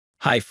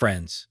Hi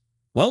friends,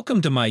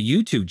 welcome to my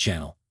YouTube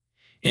channel.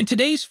 In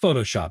today's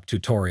Photoshop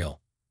tutorial,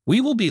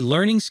 we will be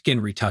learning skin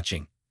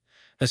retouching,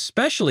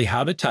 especially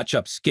how to touch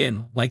up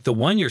skin like the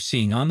one you're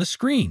seeing on the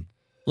screen.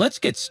 Let's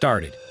get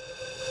started.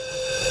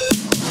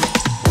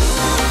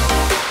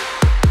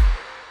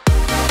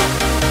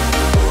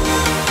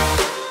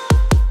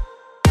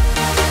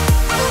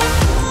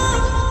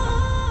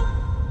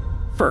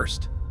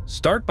 First,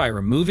 start by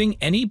removing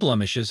any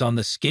blemishes on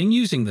the skin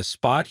using the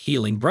Spot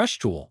Healing Brush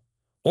Tool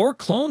or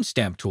Clone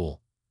Stamp Tool.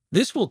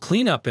 This will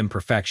clean up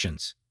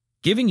imperfections,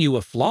 giving you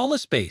a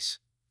flawless base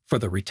for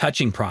the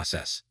retouching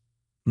process.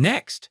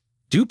 Next,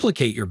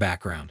 duplicate your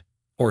background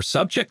or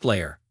subject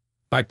layer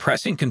by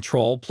pressing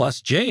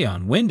Ctrl+J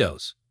on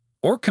Windows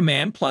or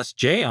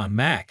Command+J on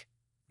Mac.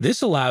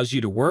 This allows you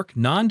to work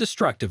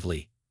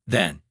non-destructively.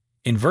 Then,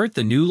 invert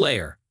the new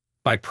layer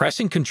by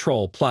pressing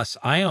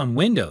Ctrl+I on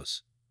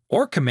Windows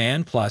or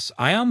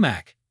Command+I on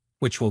Mac,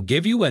 which will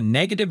give you a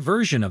negative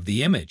version of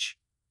the image.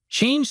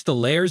 Change the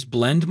layer's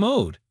blend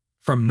mode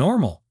from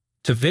normal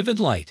to vivid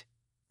light.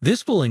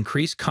 This will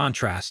increase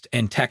contrast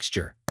and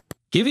texture,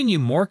 giving you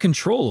more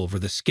control over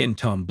the skin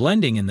tone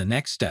blending in the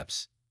next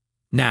steps.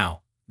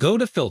 Now, go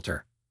to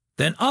Filter,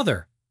 then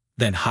Other,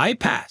 then High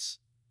Pass.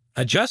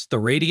 Adjust the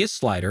radius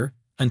slider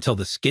until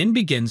the skin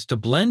begins to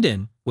blend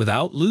in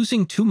without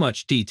losing too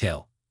much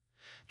detail.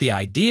 The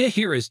idea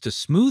here is to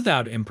smooth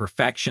out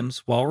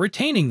imperfections while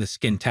retaining the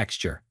skin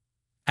texture.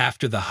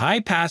 After the High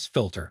Pass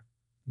filter,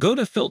 go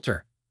to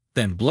Filter,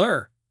 then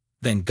Blur,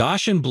 then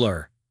Gaussian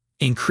Blur.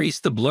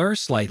 Increase the blur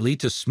slightly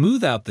to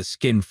smooth out the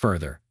skin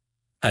further.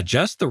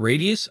 Adjust the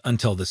radius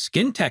until the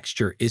skin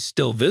texture is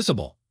still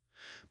visible,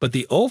 but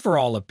the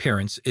overall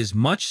appearance is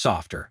much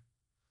softer.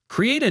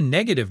 Create a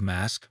negative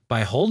mask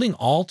by holding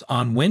Alt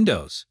on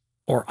Windows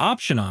or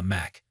Option on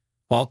Mac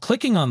while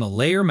clicking on the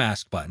Layer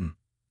Mask button.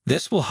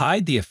 This will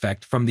hide the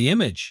effect from the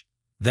image.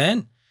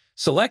 Then,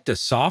 select a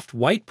soft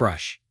white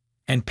brush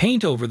and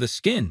paint over the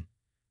skin,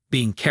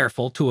 being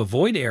careful to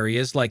avoid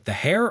areas like the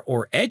hair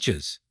or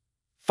edges.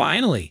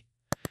 Finally,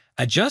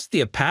 adjust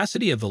the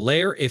opacity of the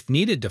layer if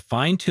needed to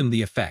fine-tune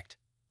the effect.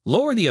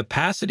 Lower the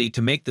opacity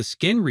to make the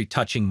skin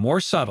retouching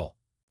more subtle.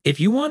 If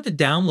you want to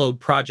download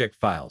project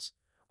files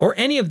or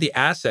any of the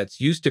assets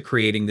used to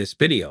creating this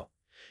video,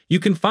 you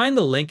can find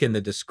the link in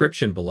the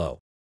description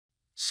below.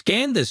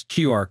 Scan this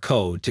QR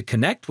code to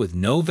connect with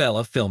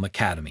Novela Film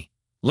Academy.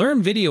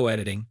 Learn video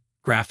editing,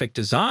 graphic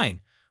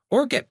design,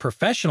 or get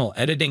professional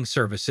editing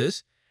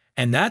services.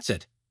 And that's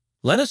it.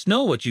 Let us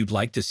know what you'd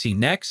like to see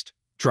next.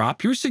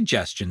 Drop your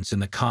suggestions in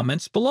the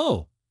comments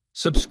below.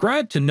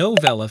 Subscribe to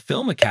Novela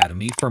Film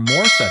Academy for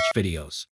more such videos.